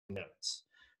notes.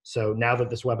 So now that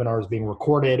this webinar is being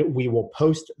recorded, we will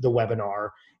post the webinar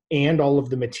and all of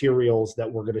the materials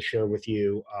that we're going to share with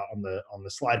you on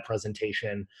the slide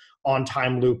presentation on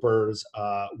TimeLooper's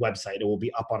website. It will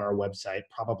be up on our website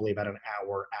probably about an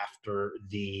hour after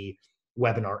the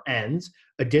webinar ends.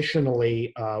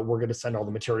 Additionally, we're going to send all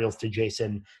the materials to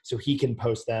Jason so he can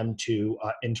post them to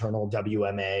internal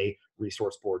WMA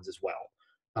resource boards as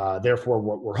well. Therefore,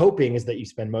 what we're hoping is that you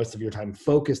spend most of your time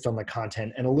focused on the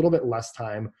content and a little bit less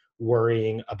time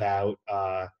worrying about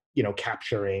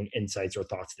capturing insights or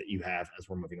thoughts that you have as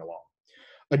we're moving along.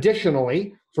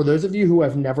 Additionally, for those of you who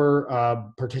have never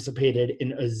participated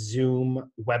in a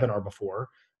Zoom webinar before,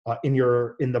 in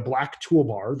the black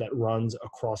toolbar that runs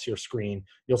across your screen,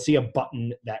 you'll see a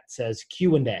button that says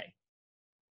Q&A.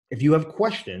 If you have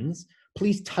questions,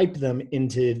 please type them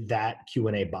into that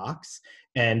Q&A box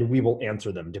and we will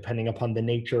answer them. Depending upon the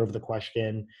nature of the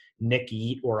question, Nick,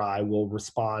 Yeet, or I will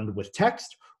respond with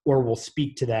text or we'll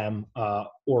speak to them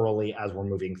orally as we're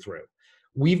moving through.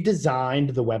 We've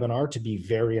designed the webinar to be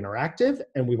very interactive,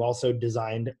 and we've also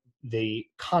designed the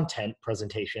content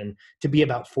presentation to be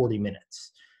about 40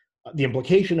 minutes. The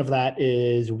implication of that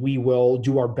is we will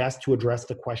do our best to address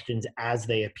the questions as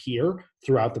they appear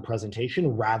throughout the presentation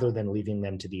rather than leaving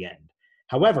them to the end.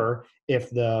 However, if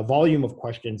the volume of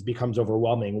questions becomes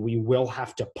overwhelming, we will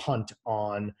have to punt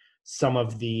on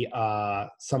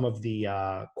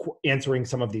answering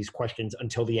some of these questions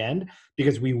until the end,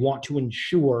 because we want to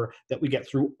ensure that we get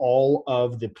through all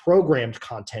of the programmed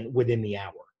content within the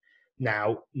hour.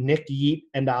 Now, Nick, Yeet,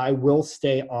 and I will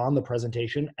stay on the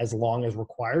presentation as long as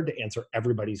required to answer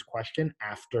everybody's question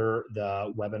after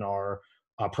the webinar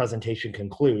presentation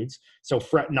concludes. So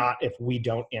fret not if we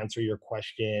don't answer your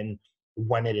question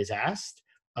when it is asked,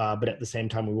 but at the same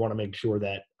time, we want to make sure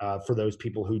that for those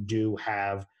people who do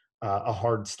have a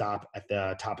hard stop at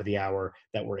the top of the hour,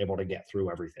 that we're able to get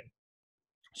through everything.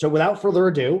 So without further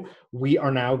ado, we are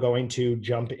now going to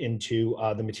jump into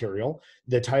the material.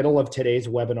 The title of today's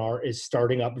webinar is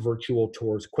Starting Up Virtual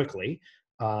Tours Quickly.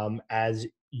 As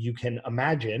you can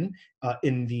imagine,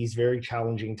 in these very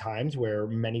challenging times where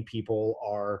many people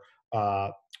are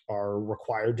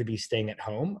required to be staying at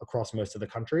home across most of the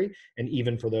country, and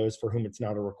even for those for whom it's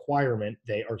not a requirement,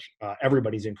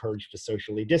 everybody's encouraged to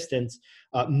socially distance.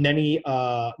 Many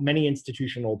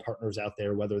institutional partners out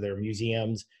there, whether they're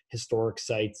museums, historic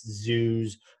sites,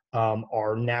 zoos,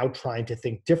 are now trying to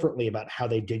think differently about how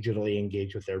they digitally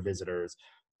engage with their visitors,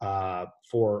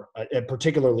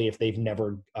 particularly if they've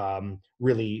never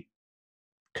really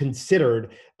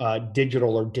considered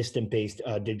digital or distant-based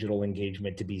digital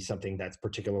engagement to be something that's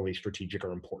particularly strategic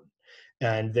or important.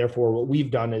 And therefore, what we've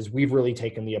done is we've really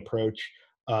taken the approach,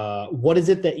 what is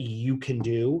it that you can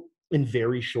do in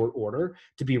very short order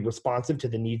to be responsive to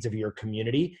the needs of your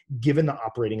community, given the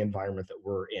operating environment that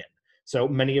we're in? So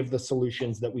many of the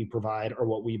solutions that we provide are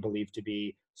what we believe to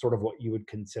be sort of what you would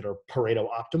consider Pareto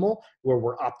optimal, where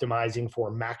we're optimizing for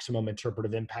maximum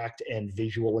interpretive impact and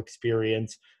visual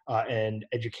experience and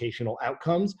educational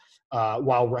outcomes,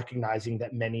 while recognizing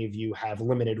that many of you have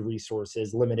limited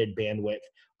resources, limited bandwidth,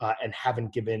 and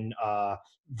haven't given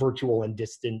virtual and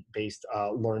distant-based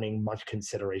learning much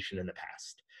consideration in the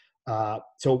past.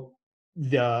 So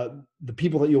the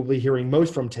people that you'll be hearing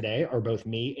most from today are both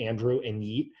me, Andrew, and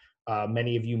Yeet.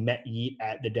 Many of you met Yeet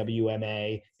at the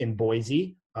WMA in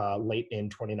Boise late in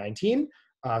 2019.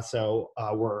 So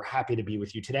we're happy to be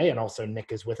with you today. And also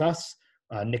Nick is with us.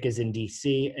 Nick is in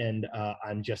DC and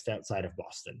I'm just outside of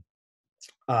Boston.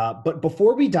 But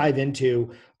before we dive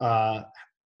into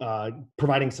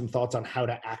providing some thoughts on how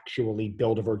to actually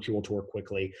build a virtual tour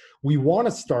quickly, we want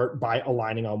to start by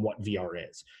aligning on what VR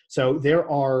is. So there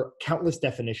are countless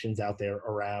definitions out there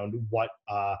around what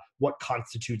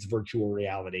constitutes virtual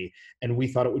reality, and we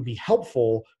thought it would be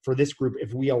helpful for this group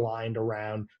if we aligned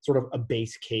around sort of a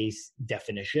base case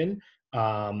definition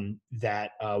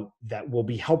that will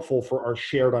be helpful for our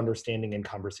shared understanding and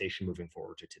conversation moving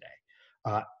forward to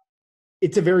today.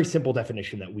 It's a very simple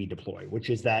definition that we deploy, which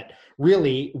is that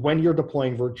really when you're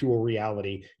deploying virtual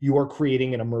reality, you are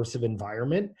creating an immersive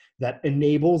environment that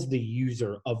enables the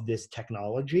user of this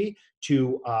technology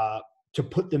to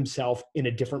put themselves in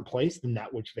a different place than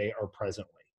that which they are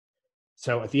presently.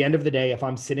 So at the end of the day, if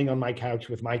I'm sitting on my couch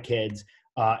with my kids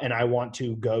and I want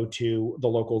to go to the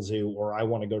local zoo or I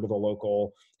want to go to the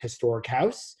local historic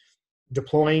house,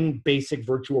 deploying basic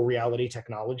virtual reality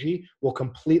technology will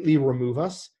completely remove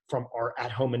us from our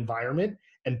at-home environment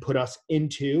and put us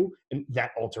into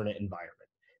that alternate environment.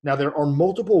 Now, there are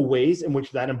multiple ways in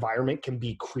which that environment can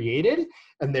be created,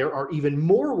 and there are even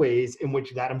more ways in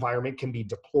which that environment can be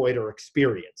deployed or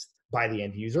experienced by the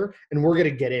end user, and we're going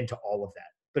to get into all of that.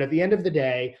 But at the end of the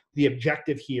day, the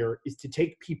objective here is to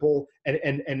take people, and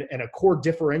a core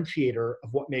differentiator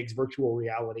of what makes virtual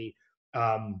reality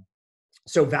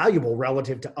so valuable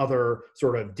relative to other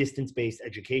sort of distance-based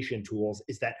education tools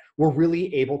is that we're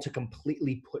really able to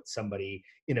completely put somebody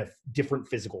in a different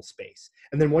physical space.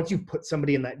 And then once you've put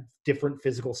somebody in that different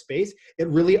physical space, it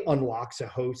really unlocks a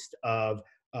host of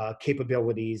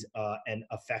capabilities and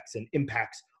effects and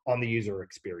impacts on the user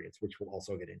experience, which we'll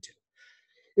also get into.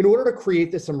 In order to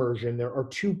create this immersion, there are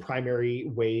two primary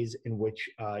ways in which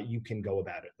you can go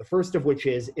about it. The first of which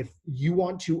is if you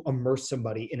want to immerse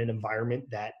somebody in an environment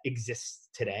that exists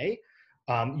today,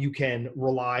 you can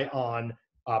rely on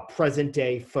present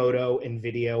day photo and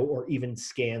video or even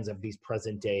scans of these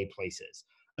present day places.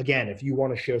 Again, if you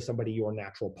want to show somebody your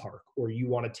natural park or you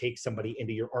want to take somebody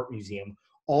into your art museum,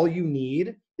 all you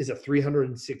need is a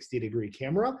 360-degree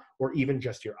camera or even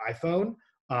just your iPhone.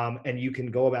 And you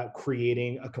can go about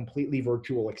creating a completely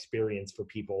virtual experience for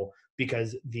people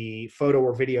because the photo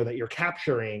or video that you're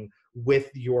capturing with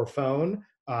your phone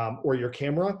or your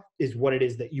camera is what it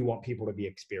is that you want people to be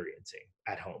experiencing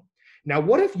at home. Now,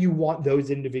 what if you want those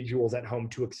individuals at home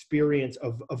to experience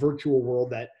a virtual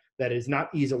world that is not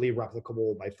easily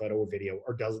replicable by photo or video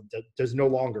or does no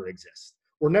longer exist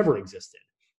or never existed?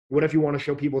 What if you want to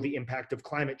show people the impact of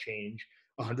climate change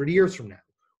 100 years from now?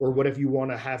 Or what if you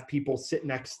want to have people sit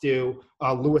next to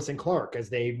Lewis and Clark as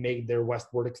they made their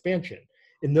westward expansion?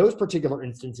 In those particular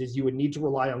instances, you would need to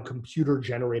rely on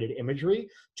computer-generated imagery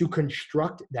to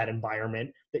construct that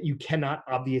environment that you cannot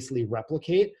obviously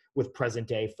replicate with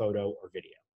present-day photo or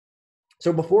video.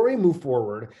 So before we move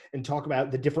forward and talk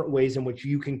about the different ways in which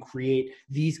you can create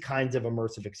these kinds of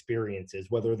immersive experiences,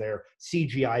 whether they're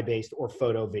CGI-based or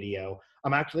photo video,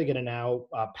 I'm actually going to now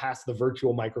pass the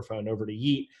virtual microphone over to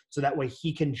Yeet so that way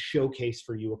he can showcase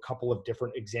for you a couple of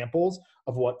different examples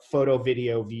of what photo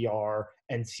video VR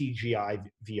and CGI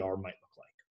VR might look like.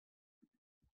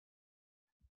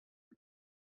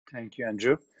 Thank you,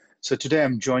 Andrew. So today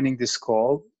I'm joining this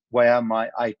call via my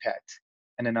iPad.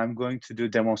 And then I'm going to do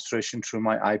demonstration through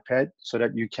my iPad so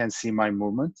that you can see my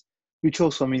movement, which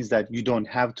also means that you don't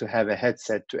have to have a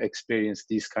headset to experience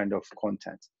these kind of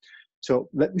content. So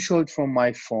let me show it from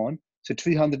my phone. So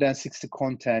 360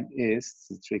 content is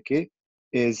tricky,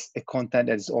 is a content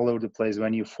that is all over the place.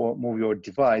 When you move your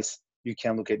device, you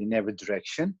can look at in every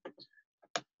direction.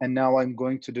 And now I'm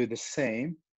going to do the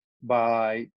same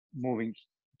by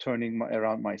turning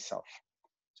around myself.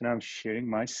 So now I'm sharing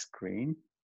my screen.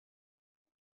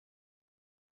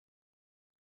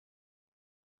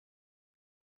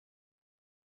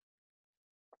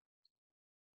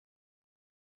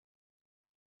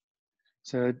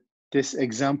 So this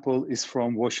example is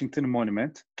from Washington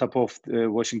Monument, top of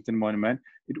the Washington Monument.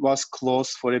 It was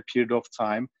closed for a period of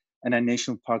time, and a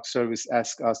National Park Service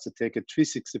asked us to take a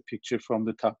 360 picture from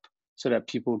the top so that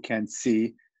people can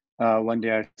see when they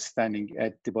are standing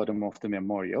at the bottom of the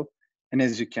memorial. And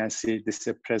as you can see, this is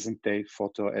a present day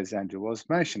photo as Andrew was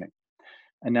mentioning.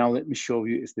 And now let me show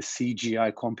you is the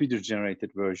CGI computer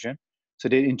generated version. So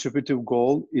the interpretive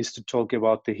goal is to talk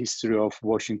about the history of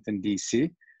Washington, DC.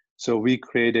 So we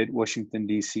created Washington,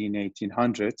 DC in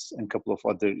 1800s and a couple of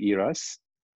other eras.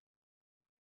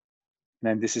 And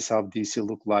then this is how DC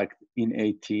looked like in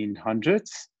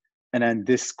 1800s. And then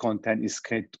this content is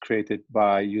created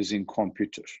by using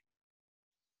computer.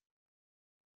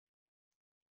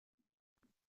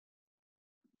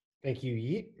 Thank you,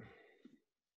 Yeet.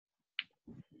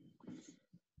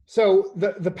 So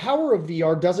the power of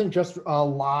VR doesn't just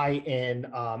lie in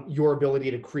your ability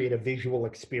to create a visual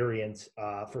experience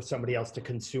for somebody else to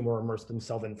consume or immerse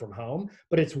themselves in from home,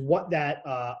 but it's what that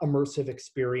immersive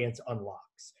experience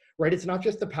unlocks, right? It's not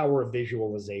just the power of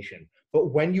visualization, but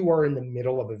when you are in the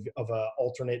middle of a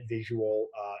alternate visual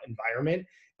environment,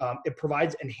 it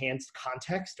provides enhanced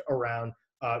context around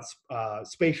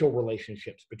spatial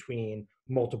relationships between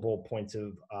multiple points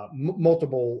of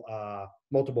multiple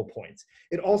points.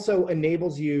 It also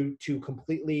enables you to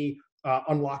completely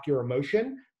unlock your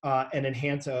emotion and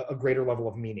enhance a greater level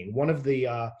of meaning. One of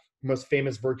the most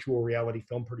famous virtual reality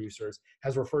film producers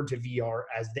has referred to VR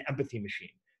as the empathy machine,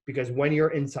 because when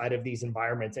you're inside of these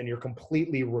environments and you're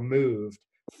completely removed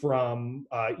from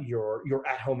your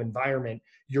at-home environment,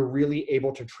 you're really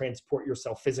able to transport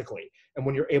yourself physically. And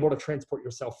when you're able to transport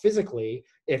yourself physically,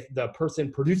 if the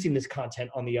person producing this content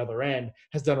on the other end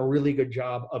has done a really good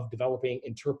job of developing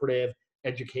interpretive,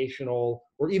 educational,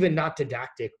 or even not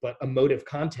didactic, but emotive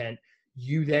content,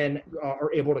 you then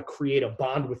are able to create a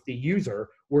bond with the user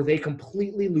where they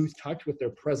completely lose touch with their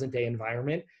present day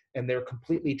environment and they're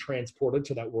completely transported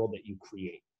to that world that you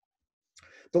create.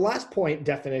 The last point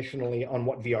definitionally on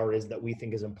what VR is that we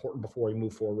think is important before we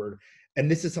move forward,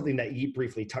 and this is something that Yeet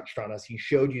briefly touched on as he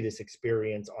showed you this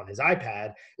experience on his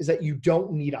iPad, is that you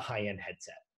don't need a high-end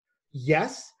headset.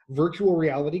 Yes, virtual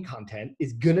reality content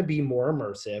is going to be more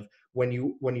immersive when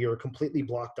you're completely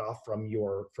blocked off from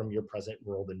your present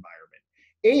world environment.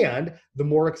 And the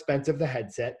more expensive the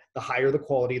headset, the higher the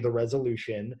quality, the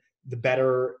resolution, the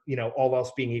better, all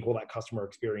else being equal, that customer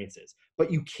experience is.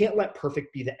 But you can't let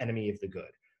perfect be the enemy of the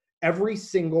good. Every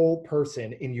single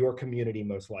person in your community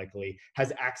most likely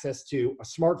has access to a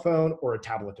smartphone or a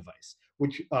tablet device,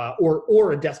 which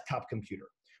or a desktop computer,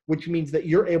 which means that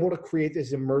you're able to create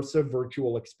these immersive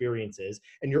virtual experiences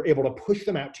and you're able to push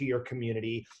them out to your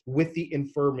community with the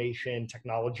information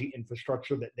technology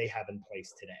infrastructure that they have in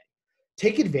place today.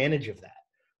 Take advantage of that,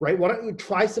 right? Why don't you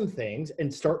try some things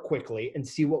and start quickly and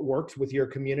see what works with your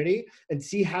community and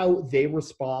see how they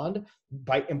respond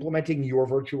by implementing your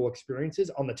virtual experiences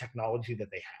on the technology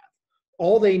that they have.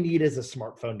 All they need is a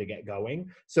smartphone to get going.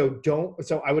 So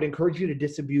I would encourage you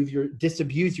to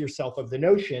disabuse yourself of the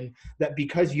notion that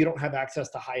because you don't have access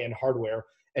to high-end hardware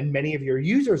and many of your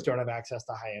users don't have access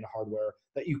to high-end hardware,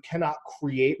 that you cannot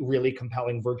create really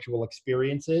compelling virtual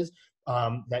experiences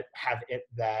that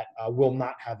will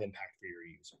not have impact for your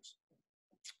users.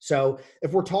 So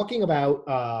if we're talking about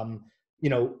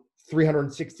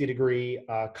 360-degree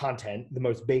content, the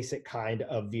most basic kind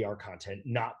of VR content,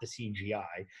 not the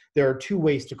CGI, there are two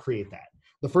ways to create that.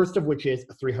 The first of which is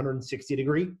a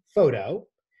 360-degree photo,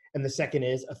 and the second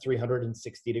is a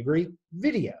 360-degree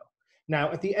video.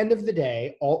 Now, at the end of the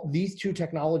day, all these two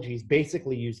technologies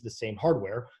basically use the same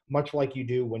hardware, much like you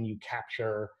do when you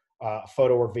capture a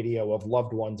photo or video of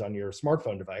loved ones on your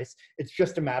smartphone device. It's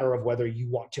just a matter of whether you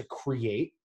want to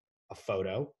create a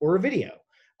photo or a video.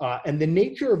 And the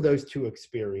nature of those two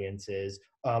experiences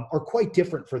are quite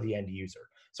different for the end user.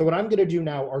 So what I'm going to do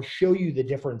now, I'll show you the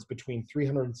difference between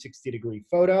 360-degree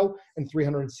photo and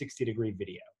 360-degree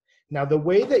video. Now, the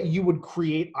way that you would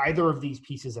create either of these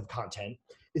pieces of content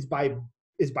is by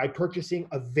purchasing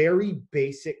a very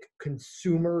basic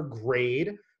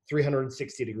consumer-grade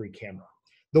 360-degree camera.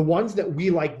 The ones that we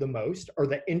like the most are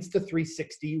the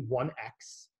Insta360 One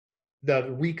X, the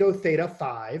Ricoh Theta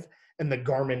 5, and the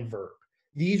Garmin Verb.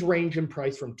 These range in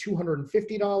price from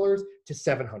 $250 to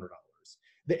 $700.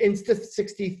 The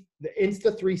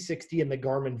Insta360 and the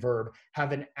Garmin Verb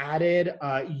have an added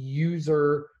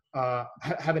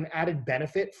have an added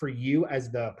benefit for you as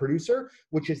the producer,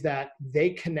 which is that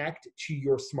they connect to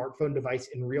your smartphone device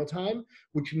in real time,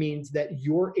 which means that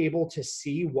you're able to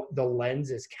see what the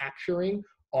lens is capturing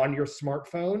on your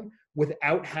smartphone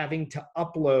without having to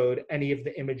upload any of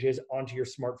the images onto your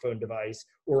smartphone device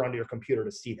or onto your computer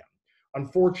to see them.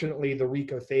 Unfortunately, the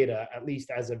Ricoh Theta, at least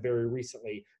as of very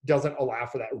recently, doesn't allow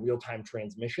for that real-time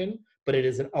transmission, but it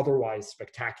is an otherwise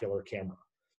spectacular camera.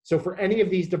 So for any of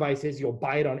these devices, you'll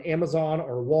buy it on Amazon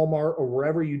or Walmart or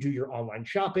wherever you do your online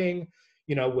shopping,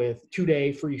 with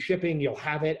 2-day free shipping. You'll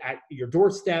have it at your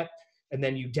doorstep, and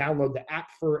then you download the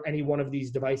app for any one of these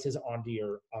devices onto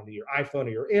your iPhone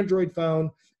or your Android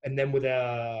phone, and then with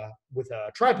a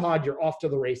tripod, you're off to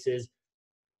the races.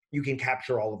 You can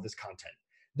capture all of this content.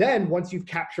 Then once you've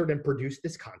captured and produced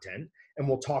this content, and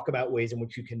we'll talk about ways in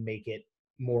which you can make it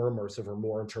more immersive or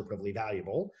more interpretively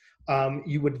valuable,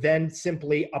 you would then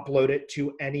simply upload it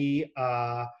to any,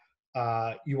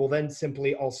 you will then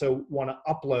simply also want to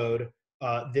upload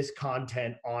this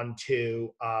content onto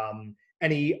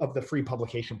any of the free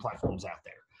publication platforms out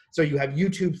there. So you have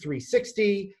YouTube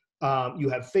 360, you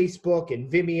have Facebook and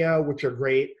Vimeo, which are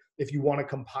great if you want to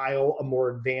compile a more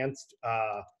advanced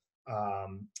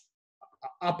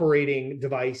operating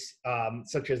device,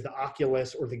 such as the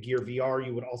Oculus or the Gear VR.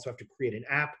 You would also have to create an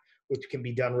app, which can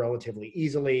be done relatively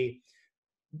easily.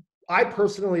 I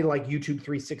personally like YouTube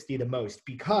 360 the most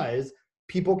because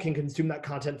people can consume that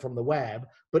content from the web,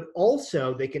 but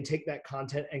also they can take that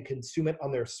content and consume it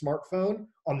on their smartphone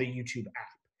on the YouTube app.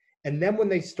 And then when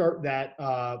they start that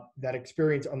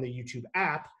experience on the YouTube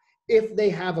app, if they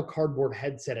have a cardboard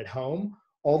headset at home,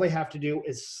 all they have to do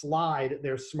is slide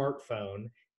their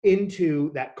smartphone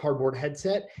into that cardboard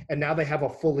headset, and now they have a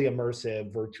fully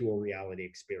immersive virtual reality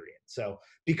experience. So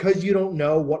because you don't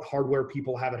know what hardware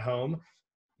people have at home,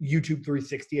 YouTube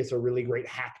 360 is a really great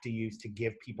hack to use to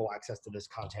give people access to this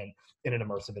content in an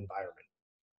immersive environment.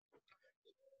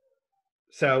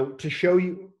 So to show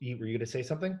you, were you going to say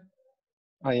something?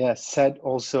 Yeah, said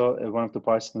also, one of the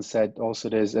participants said also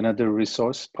there's another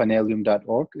resource,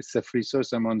 panelium.org. It's a free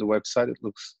source. I'm on the website. It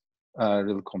looks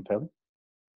really compelling.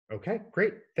 Okay,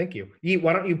 great. Thank you.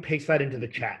 Why don't you paste that into the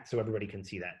chat so everybody can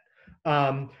see that?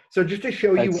 So just to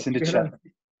show you it's in the chat.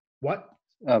 What?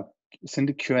 It's in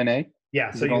the Q&A. Yeah,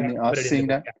 Is so it you have only to put us it into seeing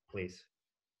the that? chat, please.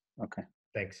 Okay.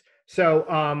 Thanks.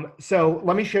 So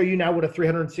let me show you now what a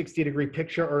 360-degree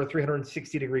picture or a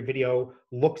 360-degree video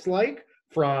looks like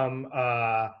from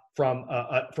a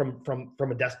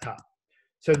desktop.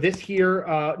 So this here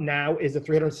now is a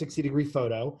 360-degree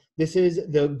photo. This is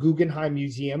the Guggenheim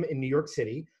Museum in New York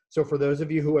City. So for those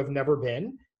of you who have never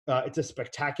been, it's a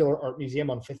spectacular art museum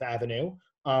on Fifth Avenue.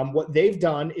 What they've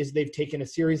done is they've taken a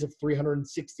series of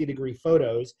 360-degree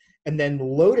photos and then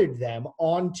loaded them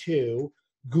onto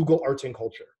Google Arts and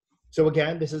Culture. So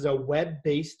again, this is a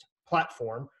web-based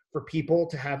platform for people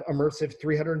to have immersive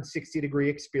 360-degree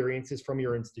experiences from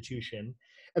your institution.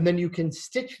 And then you can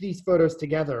stitch these photos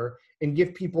together and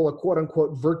give people a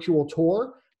quote-unquote virtual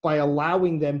tour by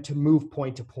allowing them to move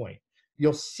point to point.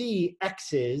 You'll see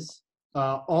X's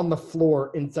on the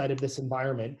floor inside of this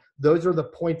environment. Those are the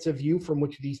points of view from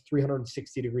which these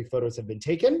 360-degree photos have been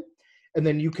taken. And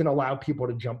then you can allow people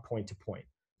to jump point to point.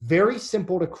 Very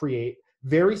simple to create,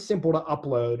 very simple to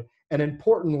upload, and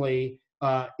importantly,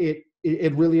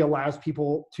 it really allows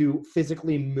people to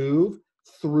physically move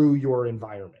through your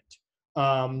environment.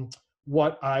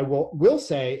 What I will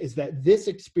say is that this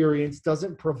experience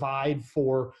doesn't provide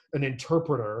for an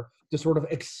interpreter to sort of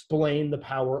explain the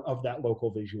power of that local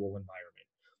visual environment.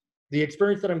 The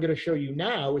experience that I'm going to show you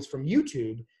now is from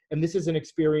YouTube, and this is an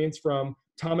experience from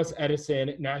Thomas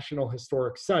Edison National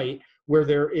Historic Site, where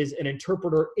there is an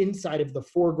interpreter inside of the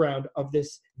foreground of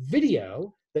this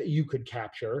video that you could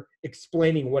capture,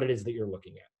 explaining what it is that you're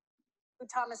looking at.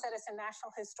 Thomas Edison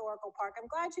National Historical Park. I'm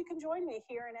glad you can join me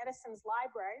here in Edison's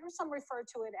library, or some refer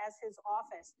to it as his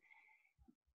office.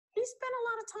 He spent a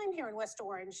lot of time here in West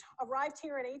Orange, arrived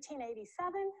here in 1887,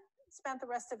 spent the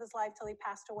rest of his life till he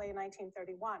passed away in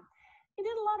 1931. He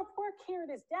did a lot of work here at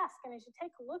his desk, and as you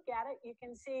take a look at it, you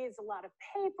can see it's a lot of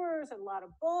papers, a lot of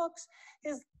books.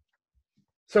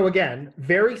 So again,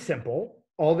 very simple.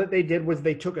 All that they did was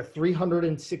they took a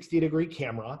 360-degree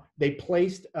camera, they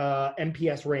placed a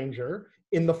MPS Ranger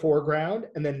in the foreground,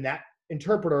 and then that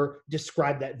interpreter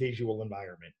described that visual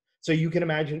environment. So you can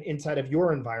imagine inside of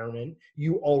your environment,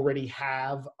 you already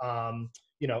have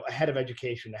you know, a head of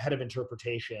education, a head of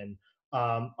interpretation,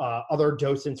 other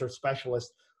docents or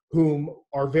specialists whom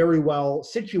are very well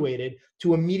situated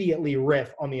to immediately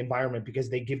riff on the environment because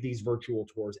they give these virtual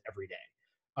tours every day.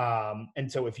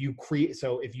 And so if you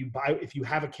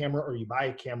have a camera or you buy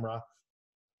a camera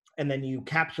and then you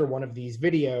capture one of these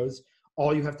videos,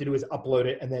 all you have to do is upload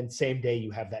it, and then same day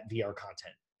you have that VR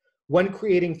content. When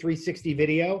creating 360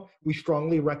 video, we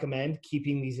strongly recommend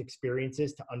keeping these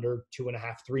experiences to under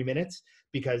 2.5, 3 minutes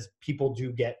because people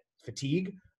do get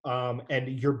fatigue.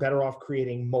 And you're better off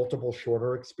creating multiple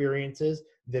shorter experiences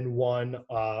than one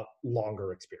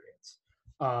longer experience.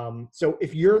 So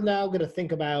if you're now going to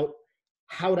think about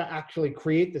how to actually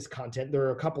create this content, there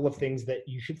are a couple of things that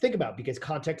you should think about because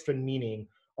context and meaning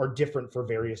are different for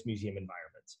various museum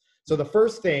environments. So the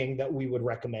first thing that we would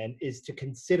recommend is to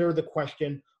consider the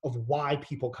question of why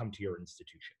people come to your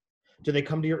institution. Do they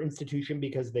come to your institution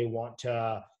because they want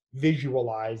to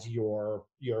visualize your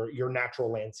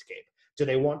natural landscape? Do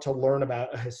they want to learn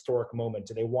about a historic moment?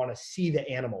 Do they want to see the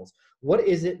animals? What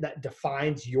is it that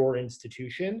defines your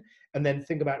institution? And then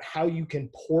think about how you can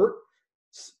port,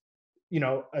 you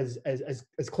know, as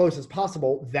close as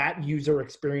possible, that user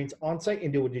experience on site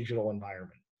into a digital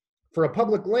environment. For a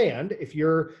public land, if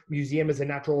your museum is a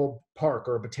natural park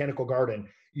or a botanical garden,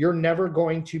 you're never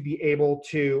going to be able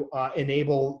to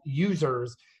enable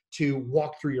users to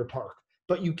walk through your park.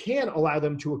 But you can allow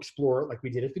them to explore like we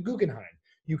did at the Guggenheim.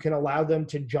 You can allow them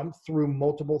to jump through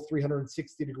multiple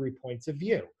 360-degree points of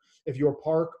view. If your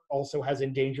park also has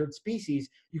endangered species,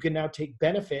 you can now take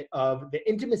benefit of the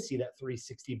intimacy that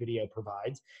 360 video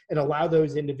provides and allow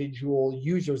those individual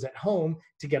users at home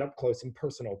to get up close and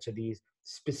personal to these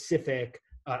specific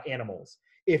animals.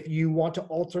 If you want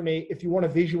to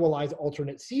visualize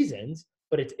alternate seasons,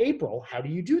 but it's April, how do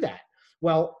you do that?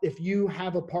 Well, if you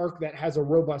have a park that has a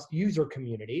robust user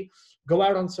community, go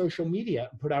out on social media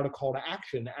and put out a call to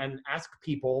action and ask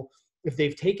people if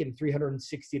they've taken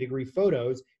 360-degree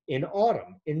photos in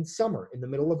autumn, in summer, in the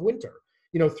middle of winter.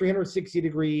 You know,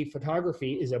 360-degree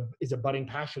photography is a budding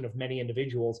passion of many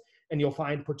individuals, and you'll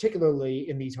find particularly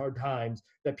in these hard times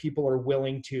that people are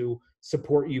willing to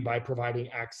support you by providing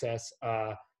access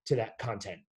to that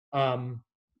content.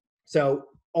 So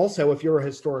also, if you're a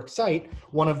historic site,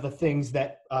 one of the things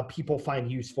that people find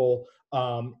useful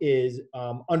is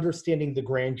understanding the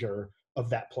grandeur of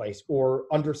that place, or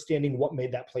understanding what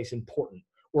made that place important,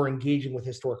 or engaging with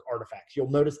historic artifacts.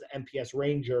 You'll notice the MPS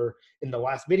Ranger in the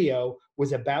last video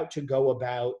was about to go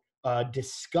about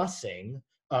discussing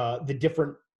the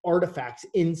different artifacts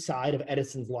inside of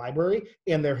Edison's library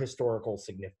and their historical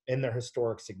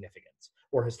significance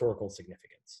or historical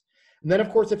significance. And then, of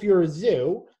course, if you're a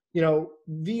zoo, you know,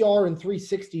 VR and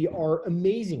 360 are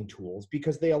amazing tools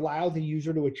because they allow the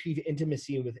user to achieve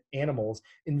intimacy with animals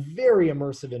in very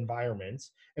immersive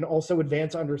environments and also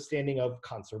advance understanding of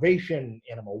conservation,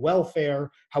 animal welfare,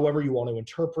 however you want to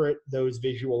interpret those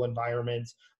visual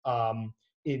environments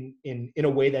in a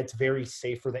way that's very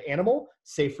safe for the animal,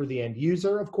 safe for the end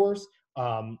user, of course,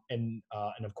 and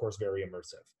of course, very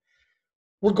immersive.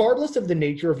 Regardless of the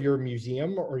nature of your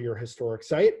museum or your historic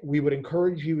site, we would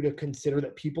encourage you to consider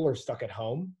that people are stuck at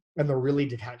home and they're really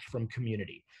detached from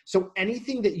community. So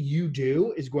anything that you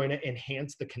do is going to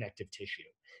enhance the connective tissue.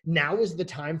 Now is the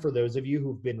time for those of you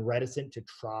who've been reticent to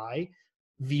try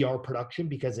VR production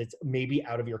because it's maybe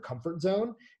out of your comfort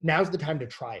zone. Now's the time to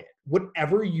try it.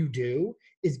 Whatever you do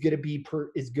is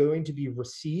going to be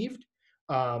received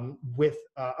with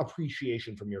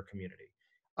appreciation from your community.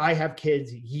 I have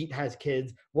kids, Yeet has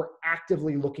kids. We're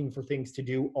actively looking for things to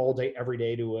do all day, every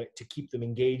day to keep them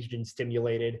engaged and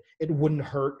stimulated. It wouldn't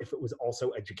hurt if it was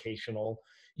also educational.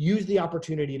 Use the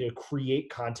opportunity to create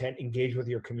content, engage with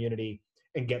your community,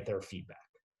 and get their feedback.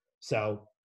 So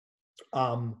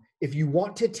if you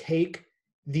want to take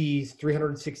these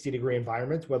 360-degree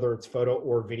environments, whether it's photo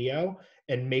or video,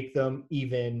 and make them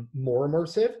even more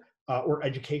immersive or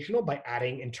educational by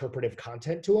adding interpretive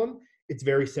content to them, it's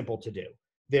very simple to do.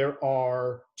 There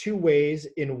are two ways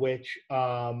in which,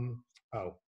 oh,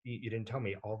 you didn't tell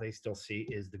me, all they still see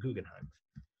is the Guggenheim.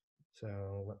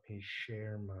 So let me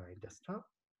share my desktop.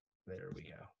 There we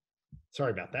go.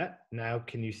 Sorry about that. Now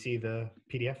can you see the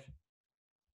PDF?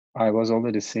 I was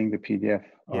already seeing the PDF.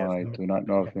 Yes. I do not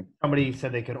know if it... Somebody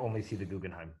said they could only see the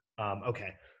Guggenheim.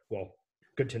 Okay, well,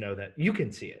 good to know that you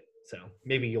can see it. So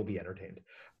maybe you'll be entertained.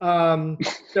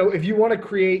 So if you want to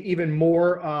create even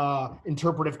more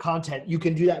interpretive content, you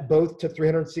can do that both to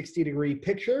 360-degree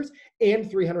pictures and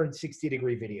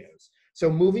 360-degree videos. So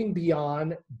moving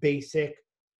beyond basic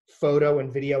photo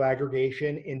and video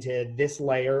aggregation into this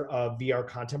layer of VR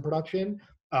content production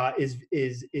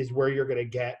is where you're going to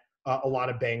get a lot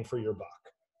of bang for your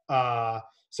buck.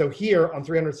 So here on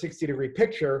 360-degree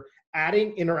picture,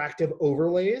 adding interactive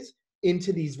overlays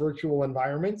into these virtual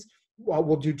environments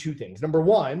will do two things. Number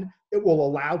one, it will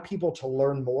allow people to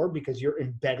learn more because you're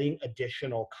embedding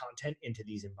additional content into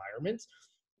these environments.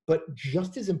 But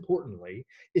just as importantly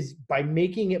is by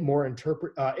making it more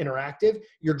interactive,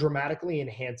 you're dramatically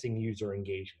enhancing user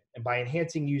engagement. And by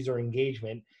enhancing user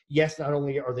engagement, yes, not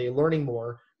only are they learning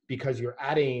more because you're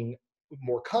adding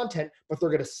more content, but they're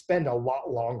going to spend a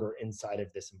lot longer inside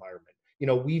of this environment. You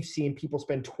know, we've seen people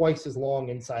spend twice as long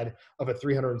inside of a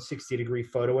 360-degree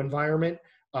photo environment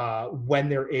when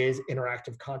there is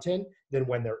interactive content than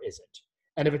when there isn't.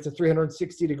 And if it's a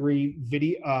 360-degree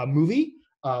video movie,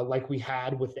 like we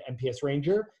had with the MPS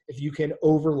Ranger, if you can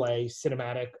overlay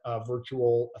cinematic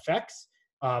virtual effects,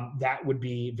 that would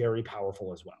be very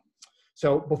powerful as well.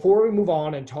 So before we move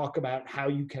on and talk about how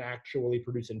you can actually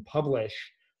produce and publish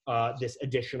this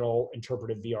additional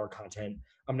interpretive VR content,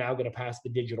 I'm now going to pass the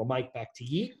digital mic back to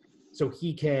Yeet so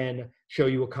he can show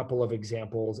you a couple of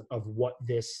examples of what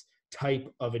this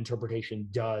type of interpretation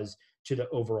does to the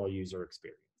overall user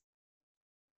experience.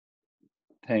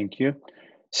 Thank you.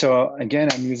 So again,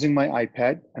 I'm using my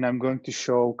iPad and I'm going to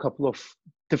show a couple of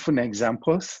different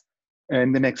examples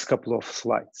in the next couple of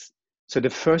slides. So the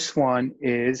first one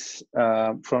is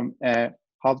from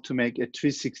how to make a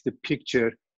 360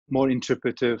 picture more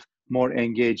interpretive, more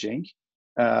engaging.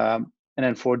 And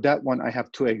then for that one, I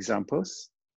have two examples.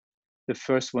 The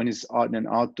first one is an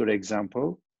outdoor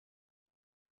example.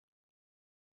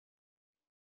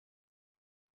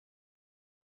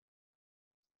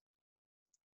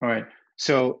 All right,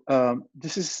 so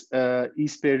this is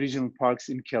East Bay Regional Parks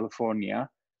in California.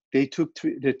 They took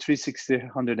the 360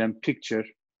 picture.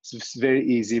 It's very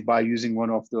easy by using one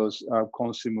of those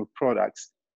consumer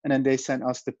products. And then they sent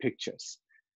us the pictures.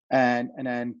 And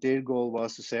then their goal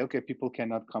was to say, okay, people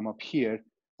cannot come up here,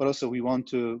 but also we want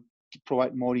to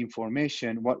provide more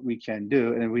information, what we can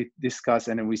do. And we discussed,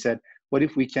 and then we said, what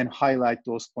if we can highlight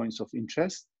those points of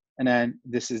interest? And then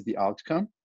this is the outcome.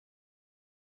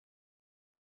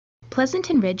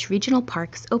 Pleasanton Ridge Regional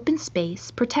Park's open space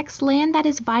protects land that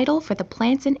is vital for the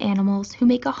plants and animals who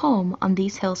make a home on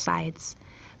these hillsides.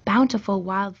 Bountiful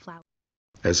wildflowers.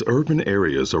 As urban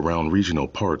areas around regional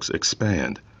parks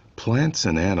expand, plants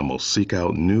and animals seek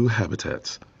out new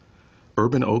habitats.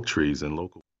 Urban oak trees and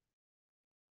local...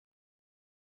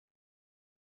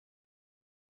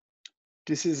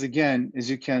 This is, again, as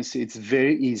you can see, it's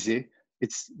very easy.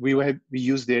 We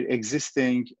use their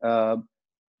existing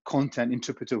content,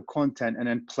 interpretive content, and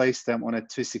then place them on a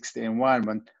 360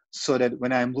 environment so that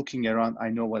when I'm looking around, I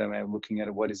know what I'm looking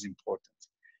at, what is important.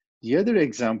 The other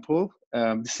example,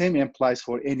 the same applies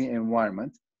for any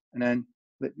environment. And then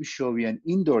let me show you an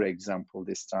indoor example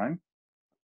this time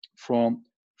from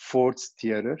Ford's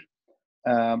Theater.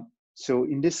 So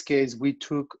in this case, we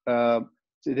took, so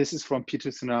this is from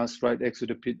Peterson House, right next to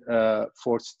the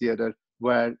Ford's Theater,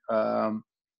 where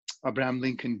Abraham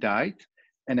Lincoln died.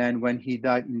 And then when he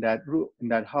died in that room, in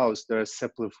that house, there are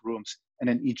separate rooms. And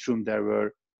in each room there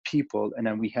were people, and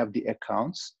then we have the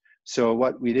accounts. So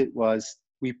what we did was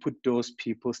we put those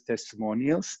people's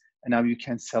testimonials, and now you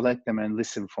can select them and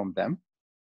listen from them.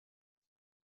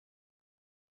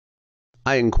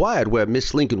 I inquired where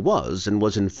Miss Lincoln was and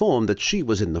was informed that she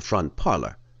was in the front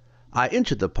parlor. I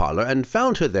entered the parlor and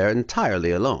found her there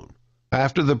entirely alone.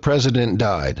 After the president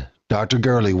died, Dr.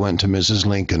 Gurley went to Mrs.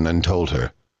 Lincoln and told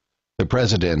her, "The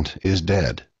president is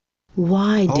dead."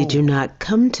 "Why did you not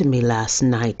come to me last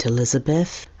night,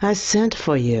 Elizabeth? I sent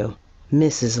for you,"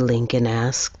 Mrs. Lincoln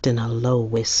asked in a low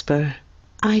whisper.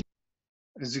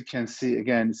 As you can see,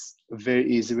 again, it's very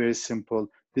easy, very simple.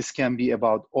 This can be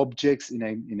about objects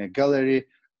in a gallery,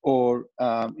 or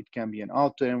it can be an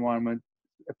outdoor environment.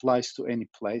 It applies to any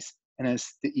place, and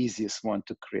it's the easiest one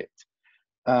to create.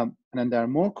 And then there are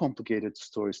more complicated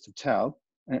stories to tell.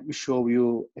 And let me show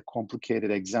you a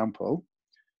complicated example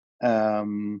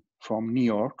from New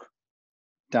York,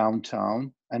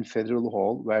 downtown, and Federal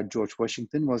Hall, where George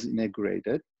Washington was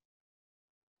inaugurated.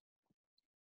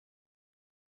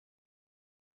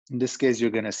 In this case,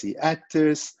 you're going to see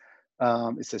actors.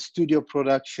 It's a studio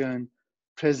production,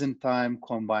 present time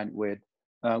combined with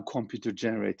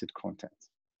computer-generated content.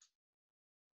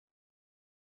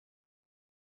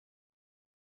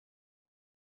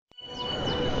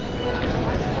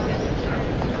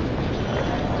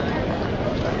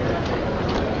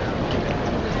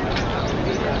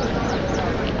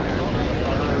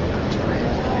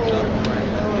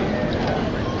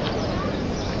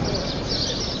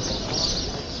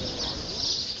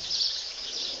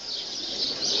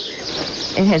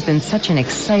 It has been such an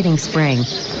exciting spring.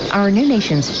 Our new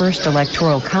nation's first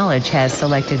electoral college has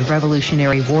selected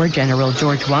Revolutionary War General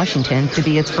George Washington to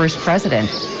be its first president.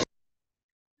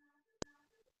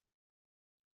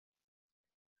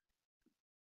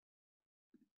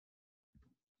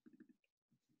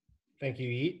 Thank you,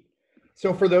 Yeet.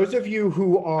 So for those of you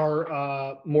who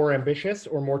are more ambitious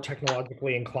or more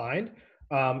technologically inclined,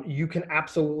 you can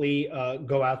absolutely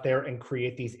go out there and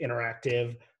create these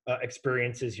interactive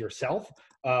experiences yourself.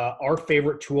 Our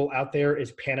favorite tool out there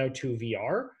is Pano 2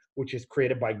 VR, which is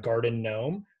created by Garden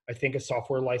Gnome. I think a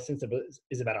software license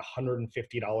is about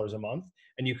 $150 a month.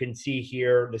 And you can see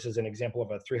here, this is an example of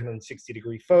a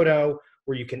 360-degree photo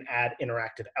where you can add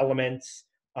interactive elements.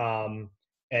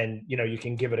 And you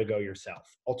can give it a go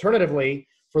yourself. Alternatively,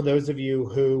 for those of you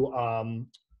who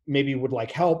maybe would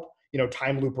like help,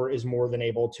 TimeLooper is more than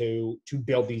able to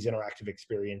build these interactive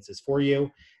experiences for you.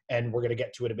 And we're going to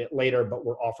get to it a bit later, but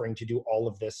we're offering to do all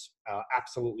of this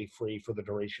absolutely free for the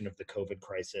duration of the COVID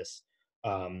crisis.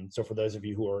 So for those of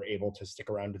you who are able to stick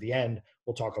around to the end,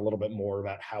 we'll talk a little bit more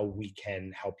about how we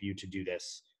can help you to do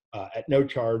this at no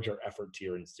charge or effort to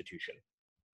your institution.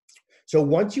 So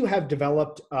once you have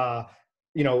developed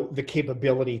the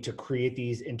capability to create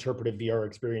these interpretive VR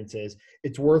experiences,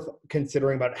 it's worth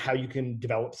considering about how you can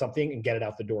develop something and get it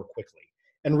out the door quickly.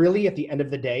 And really, at the end of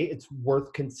the day, it's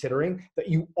worth considering that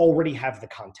you already have the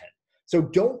content. So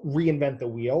don't reinvent the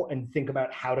wheel and think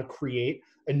about how to create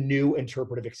a new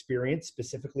interpretive experience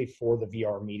specifically for the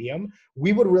VR medium.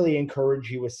 We would really encourage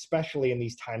you, especially in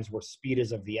these times where speed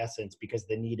is of the essence because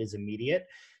the need is immediate,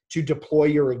 to deploy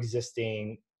your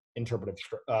existing interpretive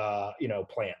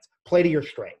plans. Play to your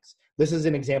strengths. This is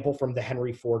an example from the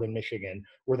Henry Ford in Michigan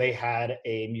where they had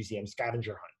a museum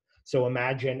scavenger hunt. So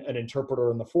imagine an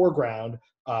interpreter in the foreground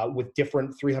with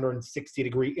different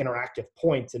 360-degree interactive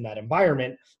points in that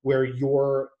environment where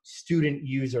your student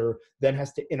user then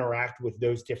has to interact with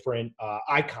those different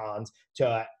icons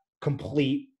to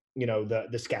complete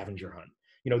the scavenger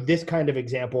hunt. This kind of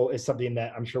example is something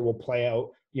that I'm sure will play out,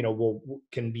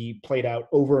 can be played out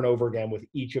over and over again with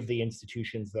each of the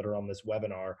institutions that are on this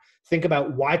webinar. Think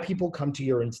about why people come to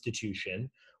your institution.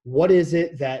 What is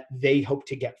it that they hope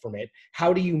to get from it?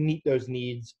 How do you meet those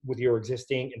needs with your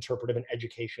existing interpretive and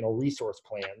educational resource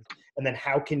plans? And then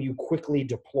how can you quickly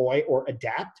deploy or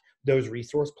adapt those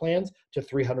resource plans to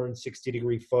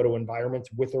 360-degree photo environments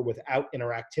with or without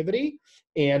interactivity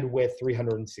and with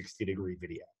 360-degree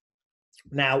video?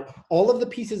 Now, all of the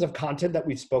pieces of content that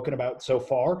we've spoken about so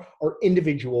far are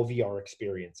individual VR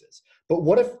experiences. But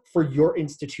what if for your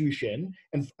institution,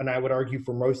 and I would argue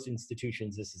for most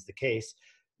institutions this is the case,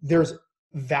 there's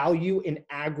value in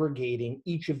aggregating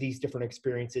each of these different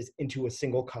experiences into a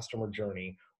single customer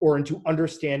journey, or into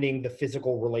understanding the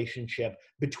physical relationship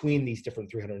between these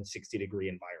different 360-degree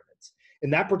environments. In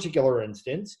that particular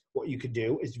instance, what you could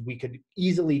do is we could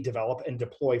easily develop and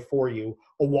deploy for you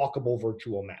a walkable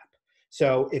virtual map.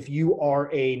 So if you are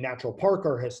a natural park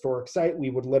or historic site, we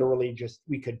would literally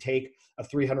we could take a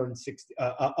 360,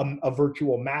 a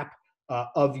virtual map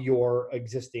of your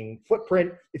existing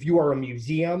footprint. If you are a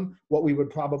museum, what we would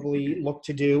probably look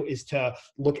to do is to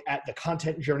look at the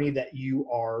content journey that you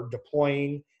are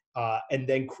deploying, and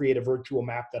then create a virtual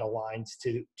map that aligns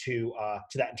to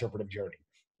that interpretive journey.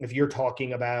 If you're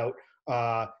talking about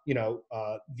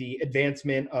the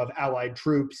advancement of Allied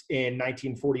troops in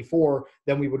 1944,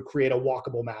 then we would create a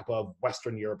walkable map of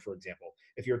Western Europe, for example.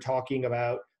 If you're talking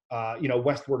about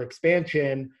westward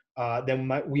expansion, then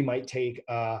we might take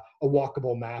a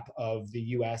walkable map of the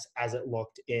US as it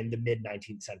looked in the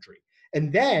mid-19th century.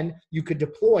 And then you could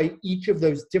deploy each of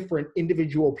those different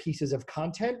individual pieces of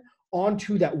content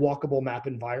onto that walkable map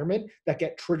environment that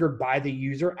get triggered by the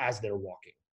user as they're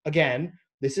walking. Again,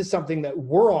 this is something that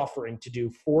we're offering to do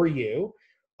for you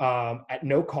at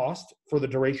no cost for the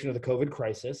duration of the COVID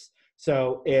crisis.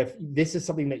 So if this is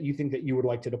something that you think that you would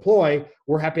like to deploy,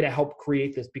 we're happy to help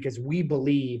create this, because we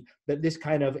believe that this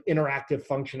kind of interactive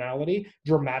functionality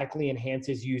dramatically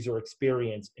enhances user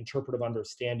experience, interpretive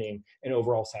understanding, and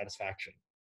overall satisfaction.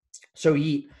 So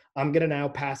Yeet, I'm going to now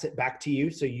pass it back to you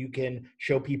so you can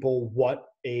show people what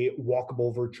a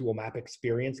walkable virtual map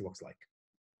experience looks like.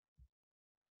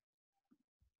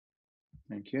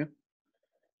 Thank you.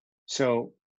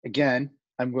 So again,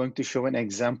 I'm going to show an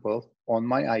example on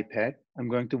my iPad. I'm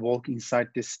going to walk inside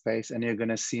this space and you're going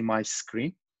to see my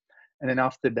screen. And then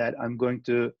after that, I'm going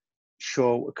to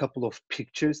show a couple of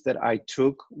pictures that I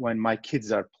took when my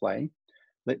kids are playing.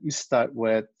 Let me start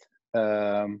with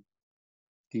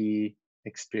the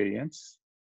experience.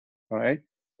 All right,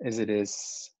 as it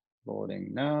is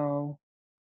loading now.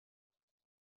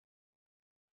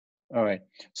 All right,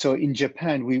 so in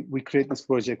Japan, we create this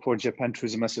project for Japan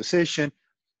Tourism Association.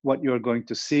 What you're going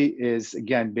to see is,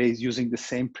 again, based using the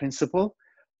same principle,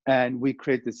 and we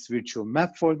create this virtual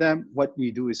map for them. What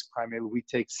we do is primarily we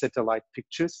take satellite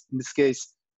pictures. In this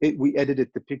case, we edited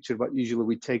the picture, but usually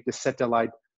we take the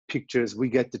satellite pictures, we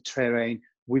get the terrain,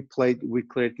 we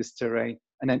create this terrain,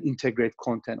 and then integrate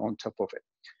content on top of it.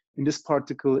 In this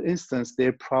particular instance,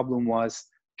 their problem was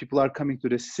people are coming to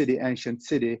the city, ancient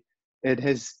city. It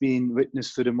has been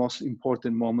witness to the most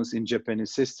important moments in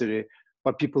Japanese history,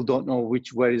 but people don't know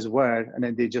where is where, and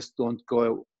then they just don't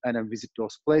go and visit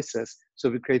those places. So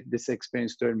we created this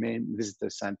experience to our main visitor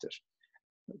center.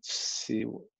 Let's see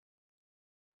what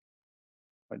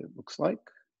it looks like.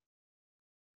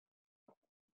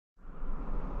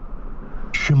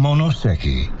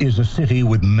 Shimonoseki is a city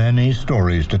with many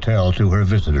stories to tell to her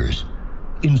visitors.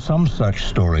 In some such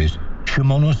stories,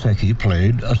 Shimonoseki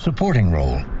played a supporting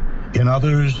role. In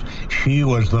others, she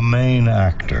was the main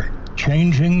actor,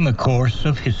 changing the course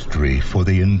of history for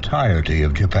the entirety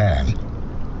of Japan.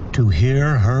 To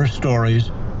hear her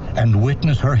stories and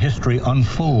witness her history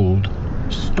unfold,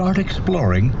 start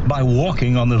exploring by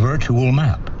walking on the virtual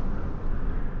map.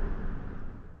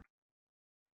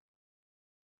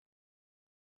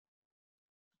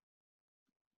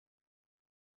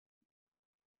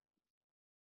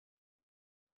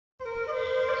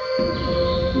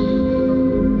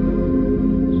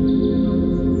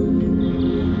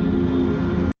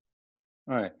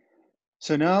 All right,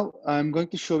 so now I'm going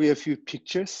to show you a few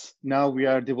pictures. Now we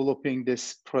are developing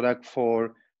this product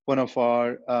for one of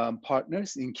our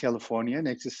partners in California,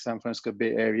 next to San Francisco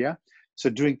Bay Area. So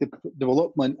during the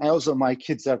development, also my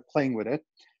kids are playing with it.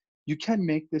 You can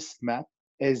make this map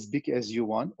as big as you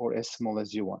want or as small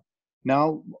as you want.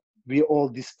 Now we all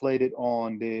displayed it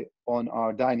on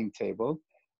our dining table,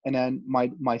 and then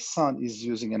my son is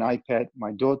using an iPad,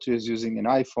 my daughter is using an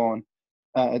iPhone,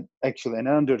 actually an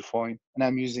Android phone, and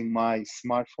I'm using my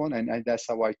smartphone, and that's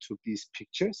how I took these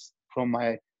pictures from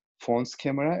my phone's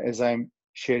camera as I'm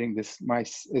sharing I'm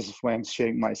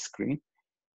sharing my screen.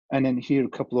 And then here a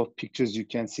couple of pictures, you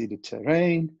can see the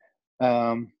terrain.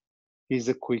 Here's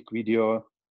a quick video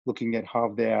looking at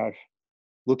how they are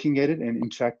looking at it and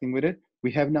interacting with it.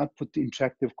 We have not put the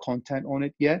interactive content on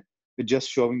it yet. We're just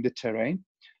showing the terrain.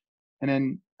 And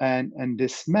then and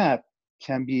this map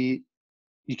can be,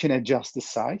 you can adjust the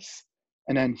size.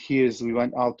 And then we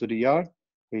went out to the yard.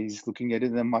 He's looking at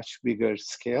it in a much bigger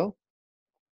scale,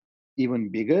 even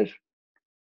bigger.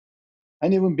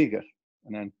 and even bigger.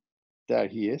 And then there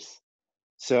he is.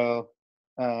 So,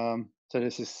 so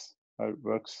this is how it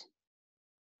works.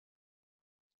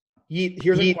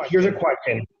 Here's a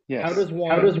question. Yes. How does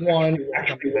one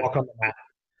actually walk on the map?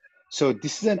 So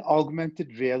this is an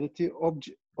augmented reality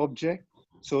object.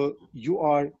 So you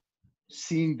are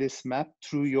seeing this map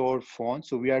through your phone.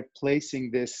 So we are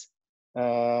placing this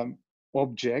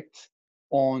object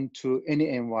onto any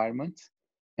environment.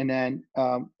 And then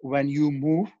when you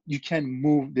move, you can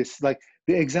move this. Like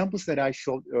the examples that I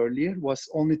showed earlier was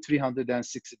only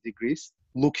 360 degrees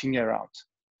looking around.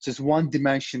 So it's one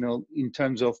dimensional in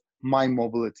terms of my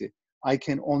mobility. I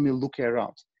can only look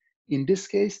around. In this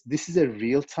case, this is a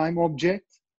real-time object.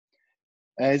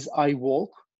 As I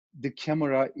walk, the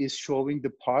camera is showing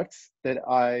the parts that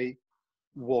I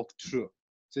walk through.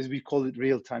 So we call it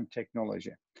real-time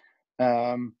technology.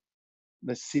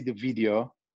 Let's see the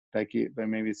video, like but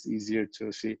maybe it's easier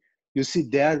to see. You see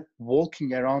they're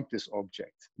walking around this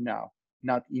object now,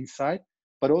 not inside,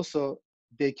 but also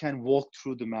they can walk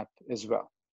through the map as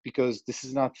well, because this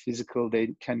is not physical,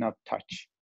 they cannot touch.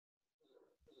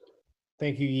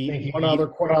 Thank you. One other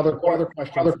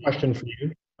question for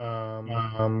you.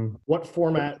 What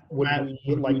format would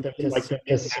we like them to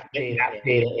submit data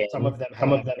in? Some of them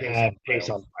have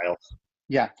JSON files.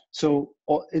 Yeah, so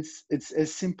it's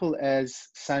as simple as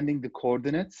sending the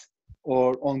coordinates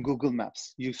or on Google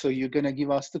Maps. So you're gonna give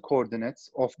us the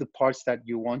coordinates of the parts that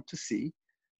you want to see.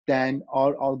 Then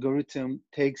our algorithm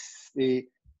takes the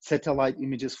satellite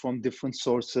images from different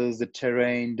sources, the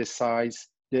terrain, the size,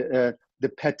 the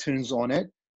patterns on it,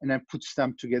 and then puts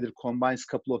them together, combines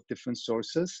a couple of different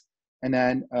sources, and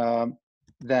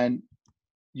then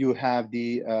you have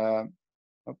the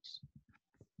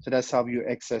so that's how you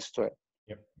access to it.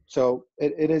 Yep. So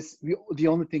it is the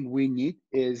only thing we need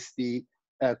is the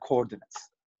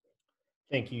coordinates.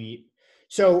 Thank you.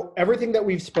 So everything that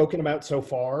we've spoken about so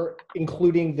far,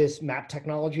 including this map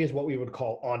technology, is what we would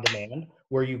call on demand,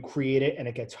 where you create it and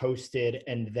it gets hosted,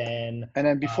 and then. And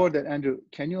then before that, Andrew,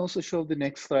 can you also show the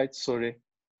next slide? Sorry,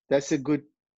 that's a good.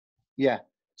 Yeah.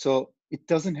 So it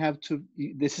doesn't have to.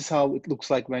 This is how it looks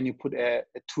like when you put a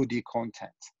 2D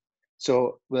content.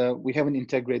 So we haven't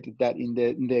integrated that in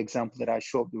the example that I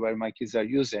showed you where my kids are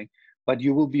using, but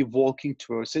you will be walking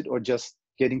towards it or just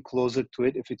getting closer to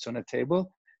it if it's on a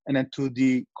table. And then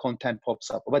 2D content pops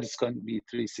up, but it's going to be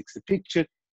 360 picture.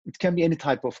 It can be any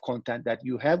type of content that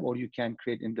you have or you can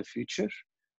create in the future.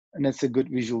 And that's a good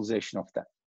visualization of that.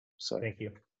 So thank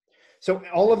you. So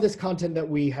all of this content that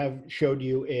we have showed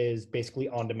you is basically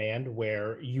on demand,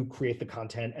 where you create the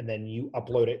content and then you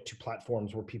upload it to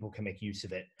platforms where people can make use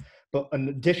of it. But an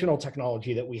additional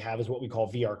technology that we have is what we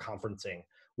call VR conferencing,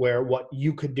 where what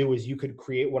you could do is you could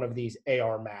create one of these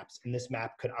AR maps. And this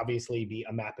map could obviously be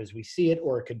a map as we see it,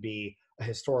 or it could be a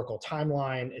historical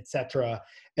timeline, etc.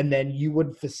 And then you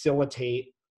would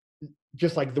facilitate,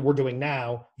 just like we're doing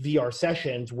now, VR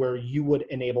sessions where you would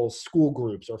enable school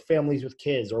groups or families with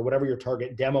kids or whatever your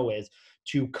target demo is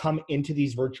to come into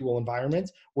these virtual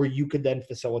environments where you could then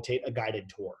facilitate a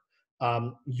guided tour.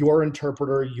 Your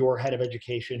interpreter, your head of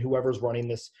education, whoever's running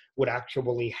this would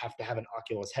actually have to have an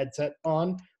Oculus headset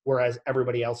on, whereas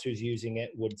everybody else who's using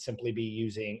it would simply be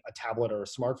using a tablet or a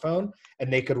smartphone,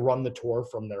 and they could run the tour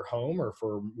from their home or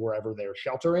from wherever they're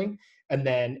sheltering. And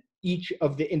then each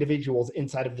of the individuals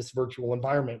inside of this virtual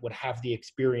environment would have the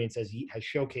experience as he has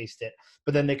showcased it,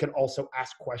 but then they could also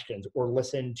ask questions or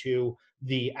listen to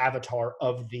the avatar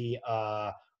of the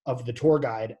tour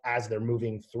guide as they're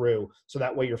moving through. So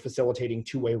that way you're facilitating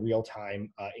two-way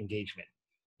real-time engagement.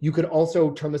 You could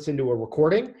also turn this into a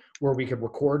recording where we could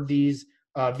record these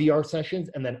VR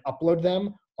sessions and then upload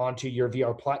them onto your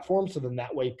VR platform. So then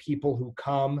that way people who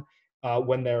come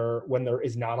when there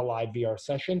is not a live VR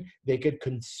session, they could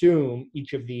consume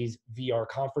each of these VR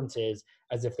conferences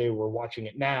as if they were watching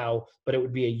it now, but it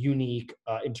would be a unique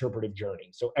interpretive journey.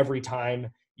 So every time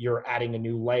you're adding a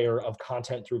new layer of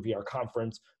content through VR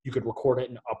conference, you could record it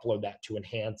and upload that to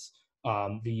enhance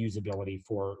the usability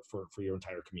for your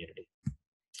entire community.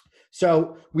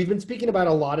 So we've been speaking about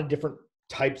a lot of different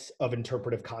types of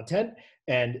interpretive content.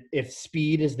 And if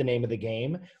speed is the name of the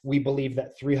game, we believe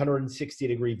that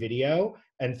 360-degree video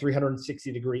and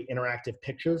 360-degree interactive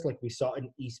pictures like we saw in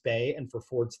East Bay and for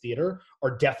Ford's Theater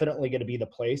are definitely going to be the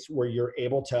place where you're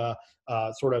able to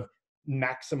sort of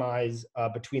maximize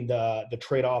between the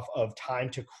trade-off of time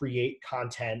to create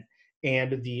content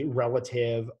and the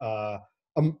relative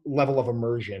level of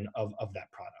immersion of that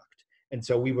product. And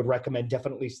so we would recommend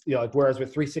definitely, like, whereas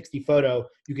with 360 photo,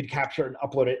 you could capture and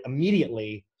upload it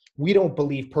immediately. We don't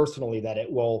believe personally that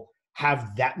it will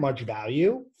have that much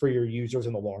value for your users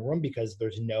in the long run because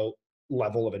there's no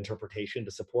level of interpretation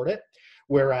to support it.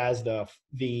 Whereas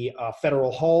the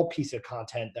Federal Hall piece of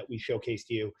content that we showcased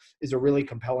to you is a really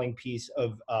compelling piece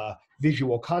of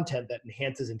visual content that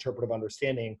enhances interpretive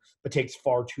understanding, but takes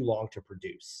far too long to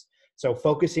produce. So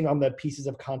focusing on the pieces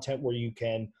of content where you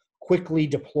can quickly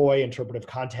deploy interpretive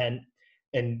content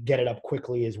and get it up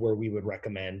quickly is where we would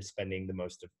recommend spending the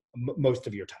most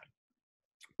of your time.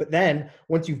 But then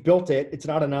once you've built it, it's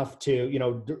not enough to, you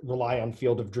know, rely on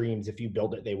Field of Dreams. If you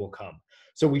build it, they will come.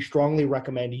 So we strongly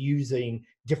recommend using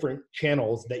different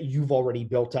channels that you've already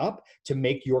built up to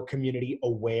make your community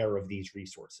aware of these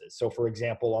resources. So for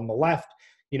example, on the left,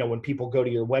 you know, when people go to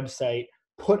your website,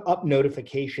 put up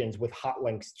notifications with hot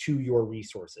links to your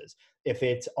resources. If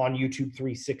it's on YouTube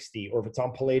 360, or if it's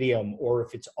on Palladium, or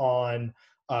if it's on,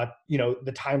 you know,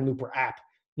 the TimeLooper app,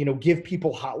 you know, give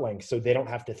people hot links so they don't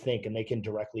have to think and they can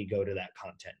directly go to that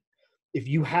content. If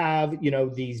you have, you know,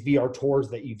 these VR tours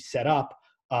that you've set up,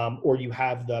 or you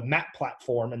have the map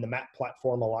platform, and the map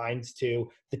platform aligns to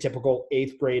the typical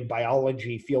 8th grade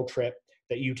biology field trip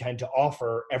that you tend to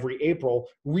offer every April,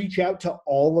 reach out to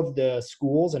all of the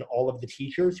schools and all of the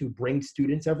teachers who bring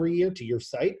students every year to your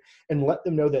site and let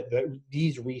them know that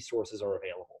these resources are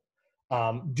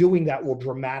available. Doing that will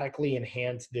dramatically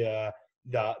enhance the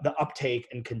uptake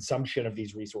and consumption of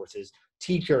these resources.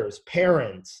 Teachers,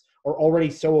 parents are already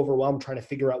so overwhelmed trying to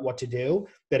figure out what to do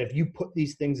that if you put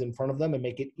these things in front of them and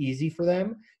make it easy for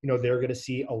them, you know, they're going to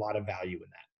see a lot of value in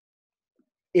that.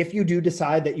 If you do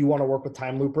decide that you want to work with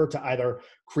TimeLooper to either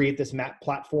create this map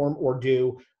platform or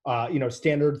do, you know,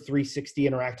 standard 360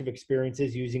 interactive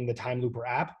experiences using the TimeLooper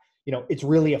app, you know, it's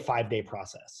really a 5-day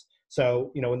process.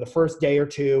 So, you know, in the first day or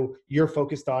two, you're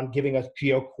focused on giving us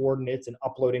geo coordinates and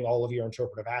uploading all of your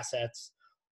interpretive assets.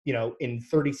 You know, in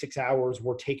 36 hours,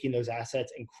 we're taking those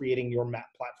assets and creating your map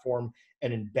platform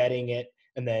and embedding it,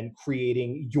 and then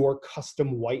creating your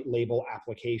custom white label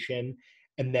application.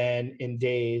 And then in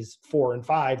days 4 and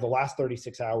 5, the last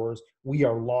 36 hours, we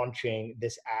are launching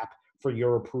this app for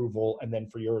your approval and then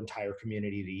for your entire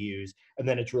community to use. And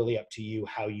then it's really up to you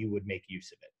how you would make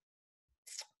use of it.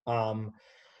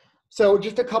 So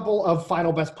just a couple of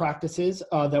final best practices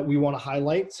that we want to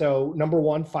highlight. So number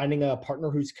one, finding a partner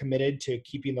who's committed to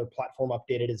keeping their platform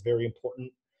updated is very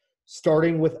important.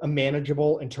 Starting with a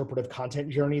manageable interpretive content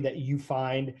journey that you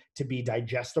find to be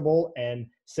digestible and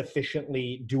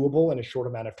sufficiently doable in a short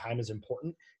amount of time is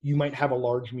important. You might have a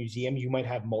large museum, you might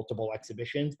have multiple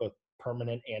exhibitions, both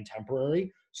permanent and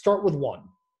temporary. Start with one.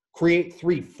 Create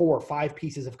 3, 4, 5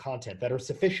 pieces of content that are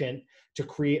sufficient to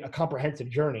create a comprehensive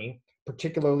journey,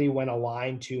 particularly when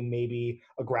aligned to maybe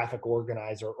a graphic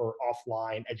organizer or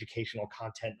offline educational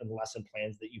content and lesson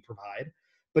plans that you provide.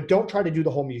 But don't try to do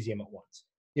the whole museum at once.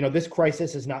 You know, this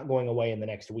crisis is not going away in the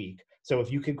next week. So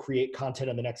if you can create content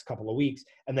in the next couple of weeks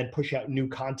and then push out new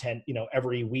content, you know,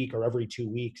 every week or every 2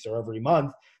 weeks or every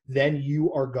month, then you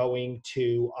are going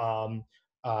to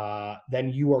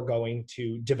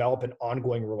develop an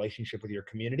ongoing relationship with your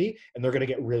community, and they're going to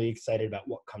get really excited about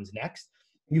what comes next.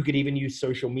 You could even use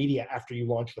social media after you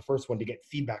launch the first one to get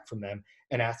feedback from them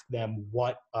and ask them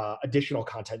what additional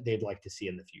content they'd like to see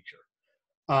in the future.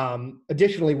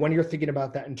 Additionally, when you're thinking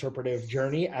about that interpretive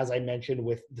journey, as I mentioned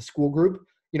with the school group,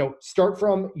 you know, start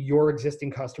from your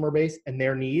existing customer base and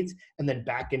their needs, and then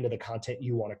back into the content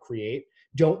you want to create.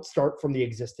 Don't start from the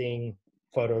existing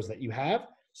photos that you have.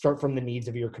 Start from the needs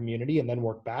of your community and then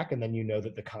work back, and then you know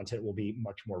that the content will be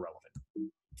much more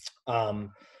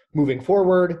relevant. Moving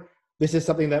forward, this is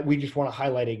something that we just want to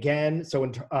highlight again. So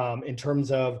in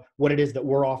terms of what it is that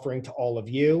we're offering to all of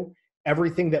you,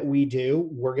 everything that we do,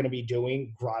 we're going to be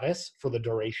doing gratis for the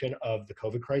duration of the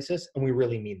COVID crisis, and we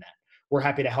really mean that. We're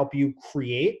happy to help you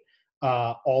create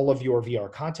all of your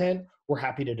VR content. We're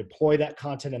happy to deploy that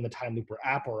content in the TimeLooper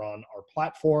app or on our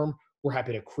platform. We're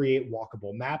happy to create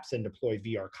walkable maps and deploy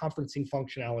VR conferencing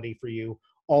functionality for you.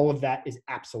 All of that is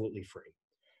absolutely free.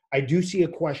 I do see a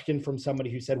question from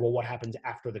somebody who said, well, what happens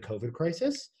after the COVID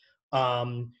crisis?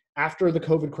 After the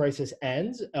COVID crisis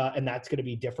ends, and that's going to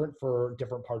be different for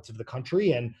different parts of the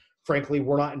country. And frankly,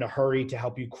 we're not in a hurry to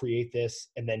help you create this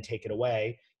and then take it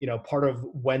away. You know, part of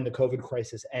when the COVID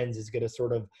crisis ends is going to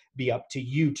sort of be up to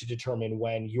you to determine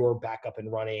when you're back up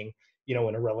and running, you know,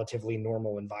 in a relatively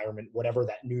normal environment, whatever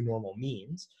that new normal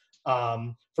means.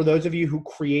 For those of you who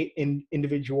create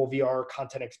individual VR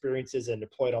content experiences and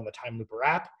deploy it on the TimeLooper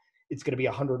app, it's going to be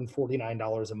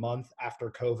 $149 a month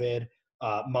after COVID,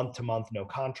 month to month, no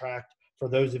contract. For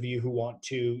those of you who want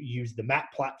to use the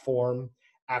map platform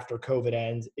after COVID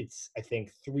ends, it's, I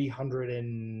think,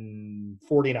 $349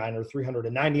 or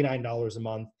 $399 a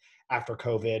month after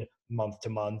COVID, month to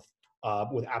month,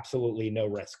 with absolutely no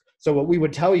risk. So what we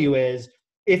would tell you is,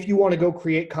 If you want to go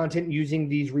create content using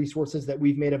these resources that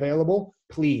we've made available,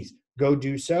 please go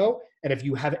do so. And if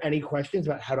you have any questions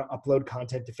about how to upload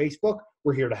content to Facebook,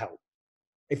 we're here to help.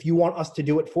 If you want us to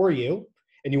do it for you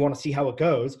and you want to see how it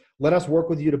goes, let us work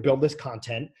with you to build this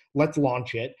content. Let's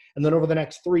launch it. And then over the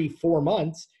next 3-4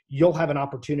 months, you'll have an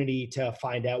opportunity to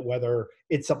find out whether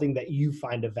it's something that you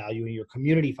find of value and your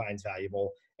community finds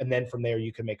valuable. And then from there,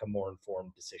 you can make a more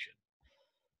informed decision.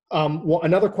 Well,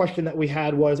 another question that we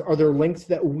had was, are there links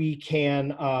that we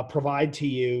can provide to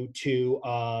you to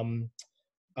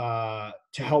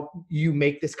help you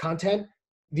make this content?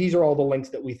 These are all the links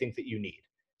that we think that you need.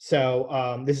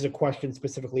 So this is a question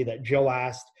specifically that Jill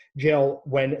asked. Jill,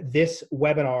 when this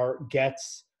webinar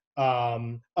gets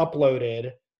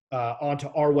uploaded onto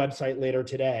our website later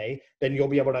today, then you'll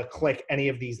be able to click any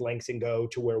of these links and go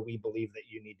to where we believe that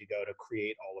you need to go to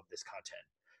create all of this content.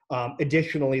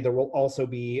 Additionally, there will also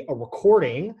be a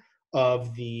recording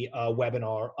of the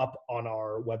webinar up on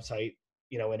our website,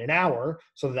 in an hour,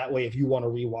 so that way if you want to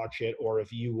rewatch it, or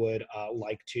if you would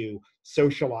like to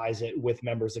socialize it with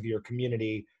members of your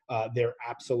community, they're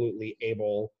absolutely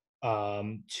able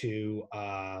to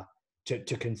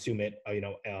consume it,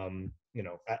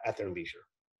 at their leisure.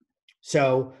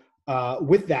 So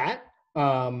with that,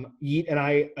 Yeet and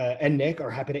I and Nick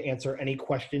are happy to answer any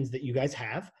questions that you guys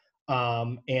have,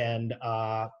 and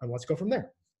let's go from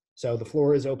there. So the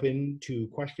floor is open to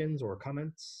questions or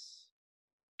comments.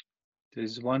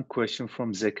 There's one question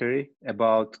from Zachary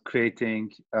about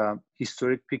creating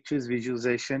historic pictures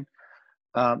visualization.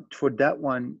 For that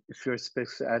one, if you're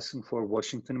especially asking for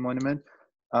Washington Monument,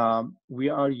 we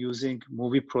are using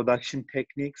movie production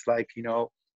techniques, like,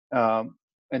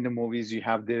 in the movies you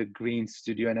have the green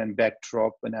studio and then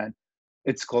backdrop, and then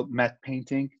it's called matte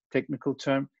painting, technical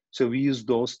term. So we use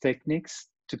those techniques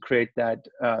to create that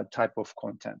type of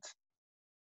content.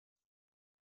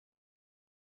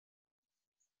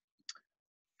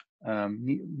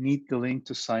 Need the link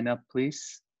to sign up,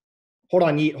 please. Hold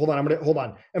on, Yeet, hold on, hold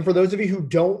on. And for those of you who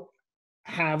don't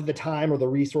have the time or the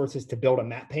resources to build a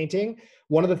matte painting,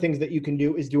 one of the things that you can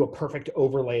do is do a perfect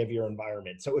overlay of your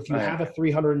environment. So if you have a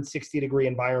 360-degree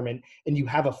environment and you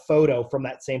have a photo from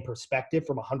that same perspective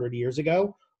from 100 years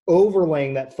ago,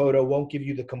 overlaying that photo won't give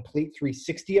you the complete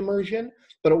 360 immersion,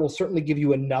 but it will certainly give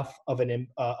you enough of an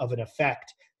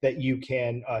effect that you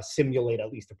can simulate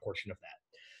at least a portion of that.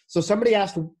 So somebody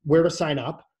asked where to sign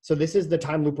up. So this is the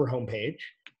TimeLooper homepage.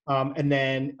 And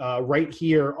then right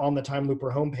here on the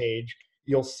TimeLooper homepage,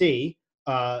 you'll see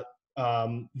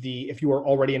if you are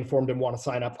already informed and want to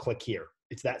sign up, click here.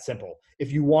 It's that simple.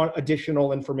 If you want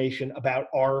additional information about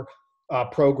our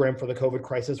program for the COVID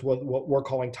crisis, what we're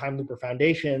calling TimeLooper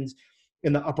Foundations,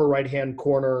 in the upper right-hand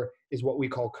corner is what we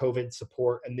call COVID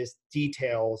support. And this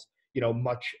details,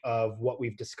 much of what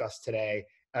we've discussed today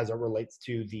as it relates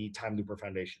to the TimeLooper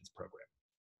Foundations program.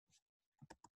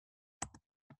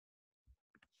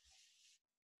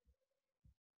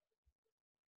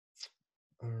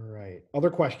 All right, other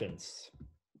questions?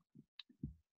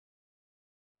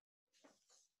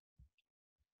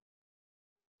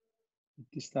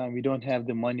 This time we don't have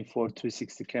the money for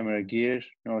 360 camera gear,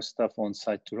 no stuff on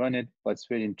site to run it, but it's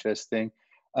very interesting.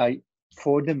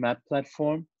 For the map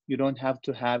platform, you don't have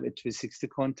to have a 360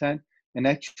 content. And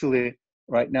actually,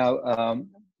 right now,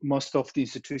 most of the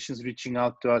institutions reaching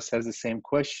out to us has the same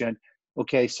question.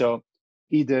 Okay, so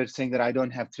either saying that I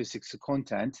don't have 360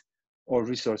 content or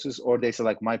resources, or they say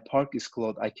like my park is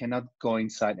closed, I cannot go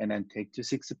inside and then take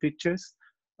 360 pictures.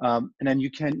 And then you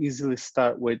can easily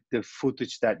start with the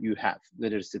footage that you have,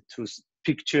 whether it's the 2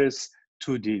 pictures,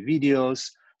 2D videos,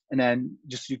 and then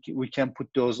we can put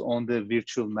those on the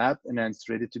virtual map, and then it's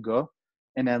ready to go.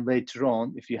 And then later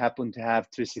on, if you happen to have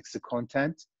 360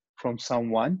 content from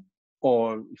someone,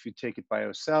 or if you take it by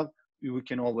yourself, we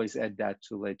can always add that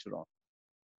to later on.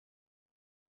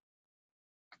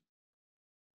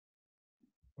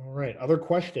 All right, other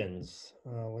questions?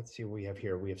 Let's see what we have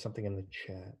here. We have something in the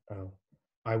chat. Oh,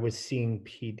 I was seeing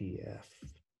PDF.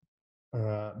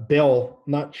 Bill,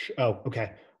 oh,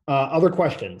 okay. Other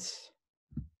questions?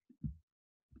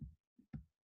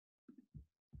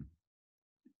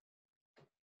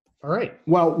 All right,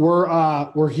 well,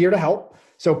 we're here to help.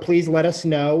 So please let us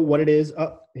know what it is.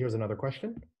 Oh, here's another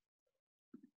question.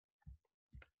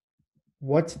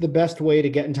 What's the best way to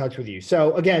get in touch with you?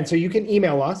 So again, so you can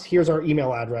email us. Here's our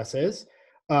email addresses.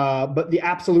 But the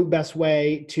absolute best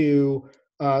way to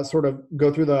sort of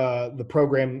go through the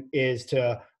program is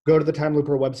to go to the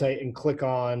TimeLooper website and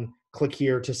click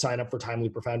here to sign up for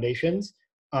TimeLooper Foundations,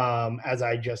 as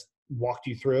I just walked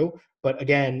you through. But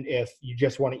again, if you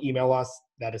just want to email us,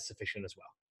 that is sufficient as well.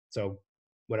 So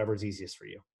whatever is easiest for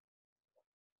you.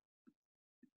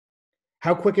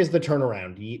 How quick is the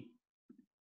turnaround?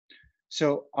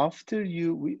 So after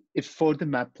if for the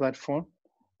map platform,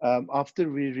 after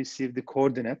we receive the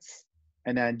coordinates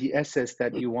and then the assets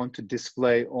that you want to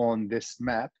display on this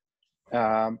map,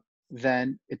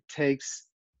 then it takes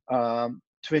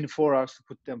 24 hours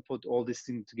to put all this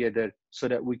thing together so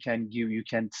that you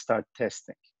can start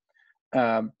testing.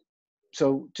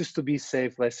 So just to be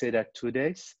safe, let's say that 2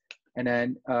 days. And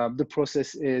then the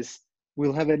process is,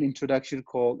 we'll have an introductory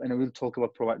call and we'll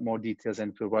provide more details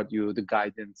and provide you the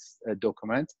guidance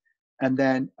document. And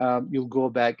then you'll go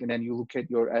back and then you look at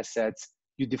your assets,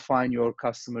 you define your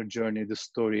customer journey, the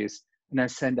stories, and then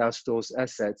send us those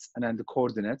assets and then the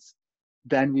coordinates.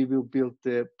 Then we will build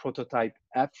the prototype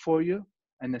app for you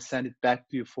and then send it back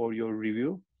to you for your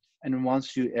review. And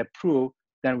once you approve,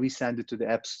 then we send it to the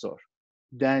App Store.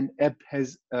 Then app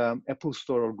has Apple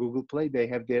Store or Google Play, they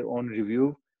have their own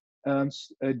review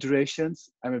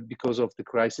durations. I mean, because of the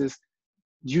crisis,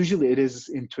 usually it is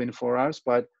in 24 hours,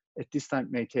 but at this time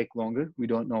it may take longer. We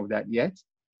don't know that yet.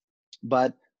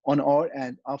 But on our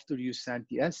end, after you send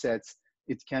the assets,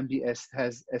 it can be as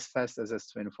fast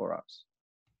as 24 hours.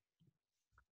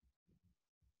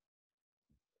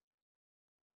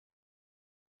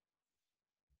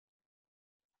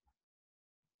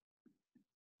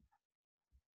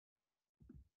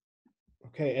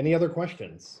 Okay, any other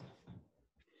questions?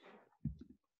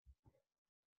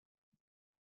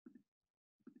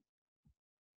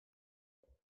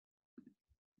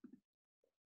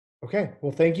 Okay,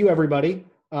 well, thank you, everybody.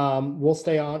 We'll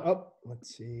stay on. Oh,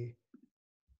 let's see.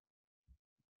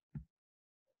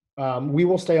 We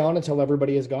will stay on until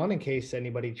everybody is gone in case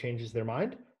anybody changes their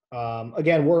mind.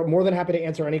 Again, we're more than happy to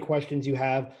answer any questions you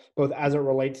have, both as it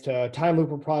relates to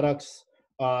TimeLooper products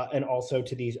and also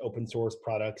to these open source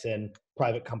products and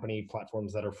private company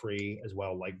platforms that are free as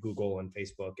well, like Google and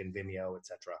Facebook and Vimeo,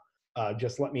 etc.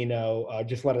 Just let me know,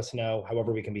 just let us know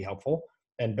however we can be helpful,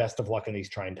 and best of luck in these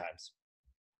trying times.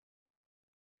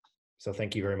 So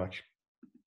thank you very much.